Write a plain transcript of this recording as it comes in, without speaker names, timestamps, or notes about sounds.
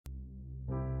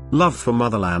Love for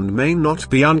motherland may not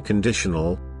be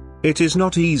unconditional. It is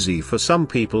not easy for some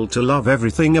people to love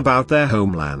everything about their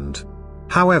homeland.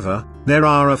 However, there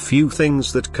are a few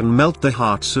things that can melt the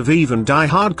hearts of even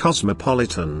die-hard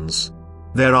cosmopolitans.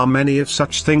 There are many of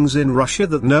such things in Russia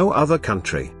that no other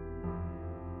country.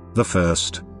 The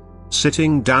first.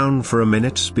 Sitting down for a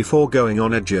minute before going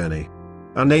on a journey.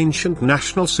 An ancient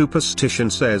national superstition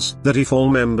says that if all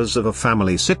members of a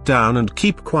family sit down and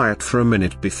keep quiet for a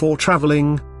minute before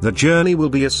traveling, the journey will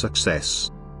be a success.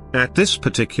 At this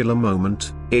particular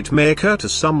moment, it may occur to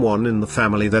someone in the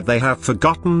family that they have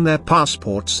forgotten their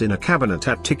passports in a cabinet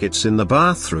at tickets in the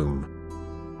bathroom.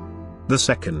 The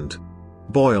second.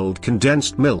 Boiled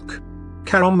condensed milk.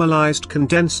 Caramelized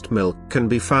condensed milk can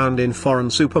be found in foreign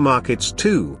supermarkets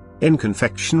too, in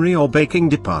confectionery or baking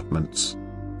departments.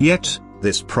 Yet,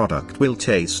 this product will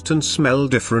taste and smell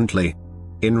differently.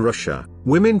 In Russia,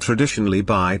 women traditionally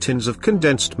buy tins of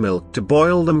condensed milk to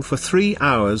boil them for 3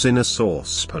 hours in a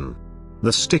saucepan.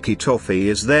 The sticky toffee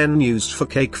is then used for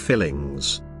cake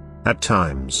fillings. At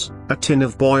times, a tin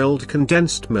of boiled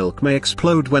condensed milk may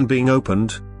explode when being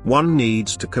opened. One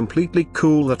needs to completely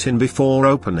cool the tin before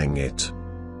opening it.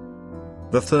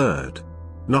 The third.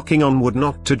 Knocking on wood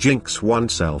not to jinx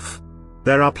oneself.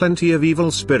 There are plenty of evil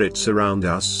spirits around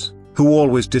us, who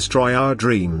always destroy our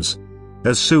dreams.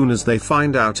 As soon as they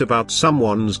find out about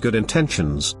someone's good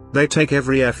intentions, they take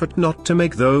every effort not to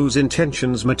make those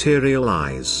intentions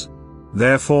materialize.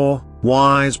 Therefore,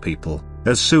 wise people,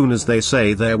 as soon as they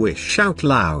say their wish out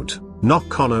loud,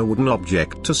 knock on a wooden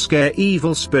object to scare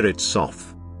evil spirits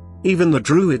off. Even the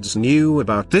Druids knew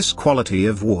about this quality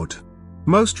of wood.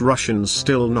 Most Russians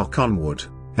still knock on wood,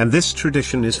 and this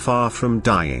tradition is far from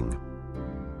dying.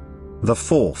 The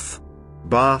fourth.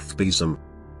 Bath besom.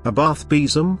 A bath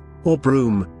besom, or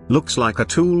broom, looks like a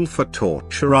tool for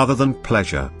torture rather than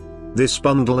pleasure. This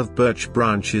bundle of birch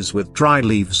branches with dry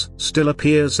leaves still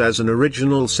appears as an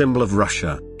original symbol of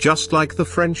Russia, just like the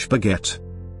French baguette.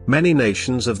 Many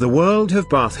nations of the world have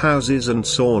bathhouses and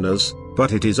saunas,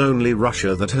 but it is only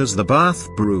Russia that has the bath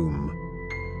broom.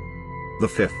 The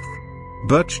fifth.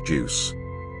 Birch juice.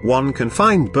 One can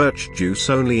find birch juice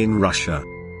only in Russia.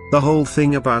 The whole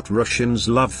thing about Russians'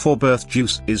 love for birch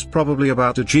juice is probably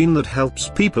about a gene that helps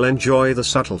people enjoy the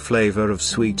subtle flavor of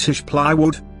sweetish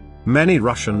plywood. Many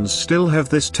Russians still have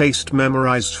this taste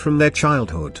memorized from their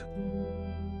childhood.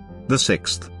 The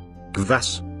sixth.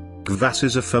 Kvass. Kvass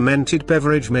is a fermented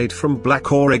beverage made from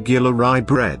black or regular rye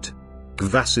bread.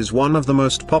 Kvass is one of the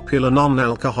most popular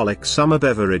non-alcoholic summer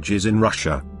beverages in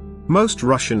Russia. Most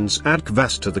Russians add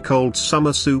kvass to the cold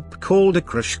summer soup called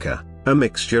akrishka, a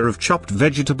mixture of chopped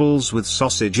vegetables with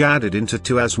sausage added into it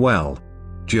as well.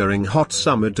 During hot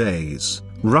summer days,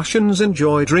 Russians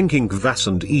enjoy drinking kvass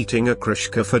and eating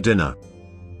akrishka for dinner.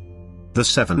 The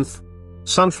seventh.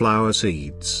 Sunflower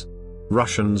seeds.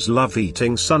 Russians love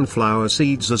eating sunflower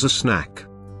seeds as a snack.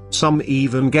 Some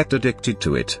even get addicted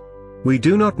to it. We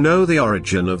do not know the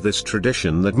origin of this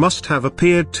tradition that must have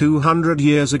appeared 200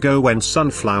 years ago when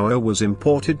sunflower was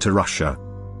imported to Russia.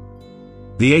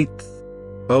 The eighth.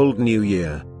 Old New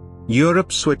Year.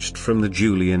 Europe switched from the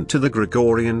Julian to the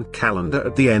Gregorian calendar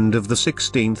at the end of the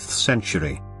 16th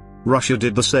century. Russia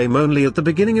did the same only at the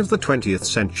beginning of the 20th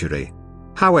century.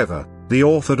 However, the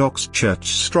Orthodox Church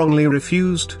strongly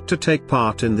refused to take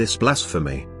part in this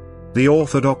blasphemy. The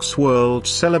Orthodox world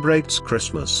celebrates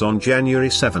Christmas on January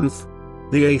 7th.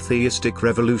 The atheistic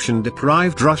revolution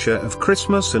deprived Russia of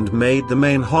Christmas and made the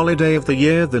main holiday of the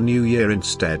year the New Year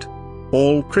instead.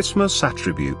 All Christmas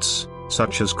attributes,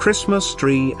 such as Christmas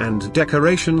tree and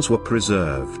decorations, were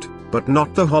preserved, but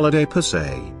not the holiday per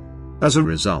se. As a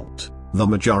result, the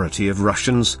majority of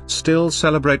Russians still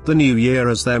celebrate the New Year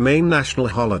as their main national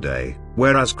holiday,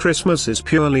 whereas Christmas is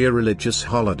purely a religious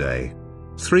holiday.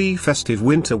 3 festive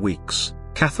winter weeks,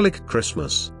 Catholic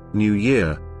Christmas, New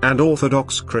Year, and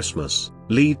Orthodox Christmas,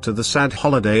 lead to the sad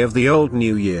holiday of the Old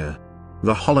New Year.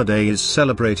 The holiday is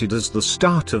celebrated as the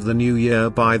start of the new year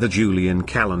by the Julian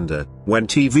calendar, when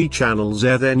TV channels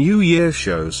air their New Year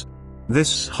shows.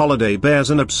 This holiday bears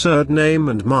an absurd name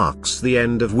and marks the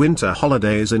end of winter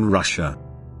holidays in Russia.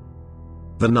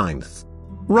 The ninth.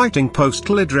 Writing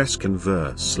postal address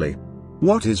conversely.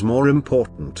 What is more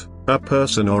important, a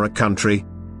person or a country?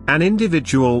 An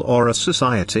individual or a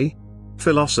society?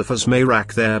 Philosophers may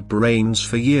rack their brains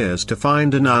for years to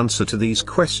find an answer to these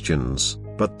questions,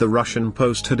 but the Russian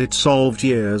post had it solved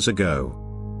years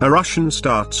ago. A Russian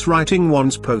starts writing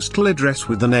one's postal address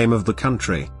with the name of the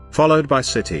country, followed by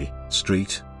city,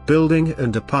 street, building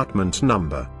and apartment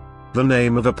number. The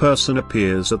name of a person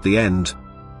appears at the end.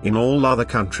 In all other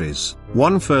countries,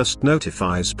 one first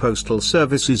notifies postal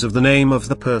services of the name of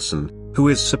the person, who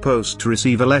is supposed to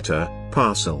receive a letter,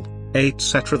 parcel,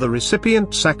 etc. The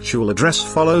recipient's actual address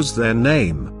follows their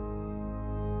name.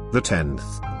 The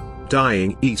 10th.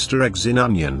 Dyeing Easter eggs in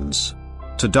onions.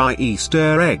 To dye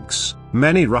Easter eggs,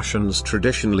 many Russians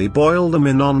traditionally boil them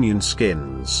in onion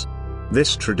skins.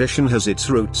 This tradition has its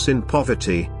roots in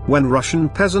poverty, when Russian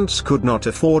peasants could not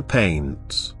afford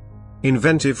paints.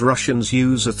 Inventive Russians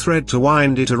use a thread to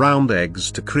wind it around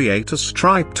eggs to create a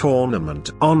striped ornament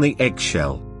on the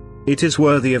eggshell. It is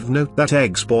worthy of note that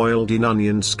eggs boiled in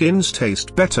onion skins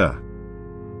taste better.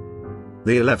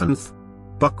 The 11th.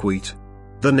 Buckwheat.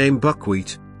 The name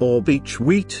buckwheat, or beech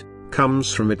wheat,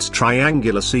 comes from its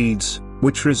triangular seeds,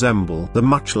 which resemble the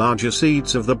much larger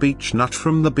seeds of the beech nut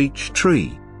from the beech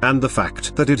tree, and the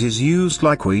fact that it is used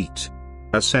like wheat.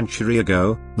 A century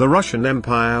ago, the Russian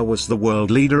Empire was the world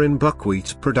leader in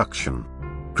buckwheat production.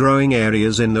 Growing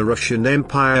areas in the Russian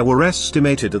Empire were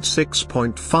estimated at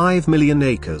 6.5 million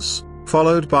acres,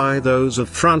 followed by those of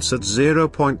France at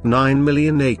 0.9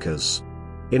 million acres.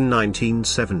 In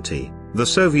 1970, the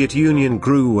Soviet Union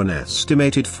grew an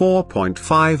estimated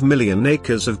 4.5 million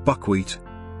acres of buckwheat.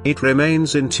 It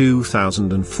remains in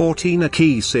 2014 a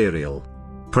key cereal.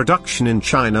 Production in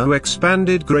China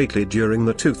expanded greatly during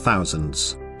the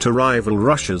 2000s, to rival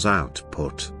Russia's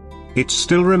output. It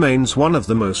still remains one of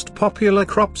the most popular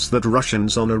crops that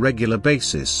Russians on a regular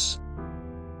basis.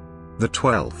 The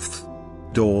 12th.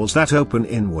 Doors that open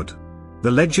inward.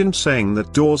 The legend saying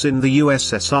that doors in the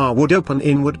USSR would open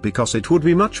inward because it would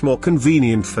be much more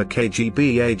convenient for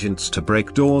KGB agents to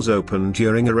break doors open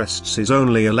during arrests is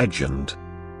only a legend.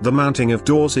 The mounting of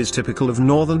doors is typical of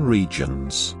northern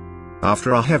regions.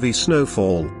 After a heavy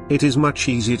snowfall, it is much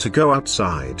easier to go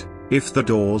outside, if the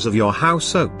doors of your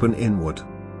house open inward.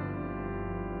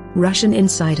 Russian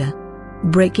Insider.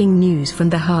 Breaking news from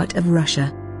the heart of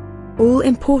Russia. All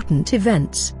important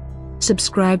events.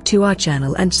 Subscribe to our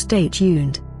channel and stay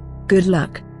tuned. Good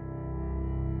luck.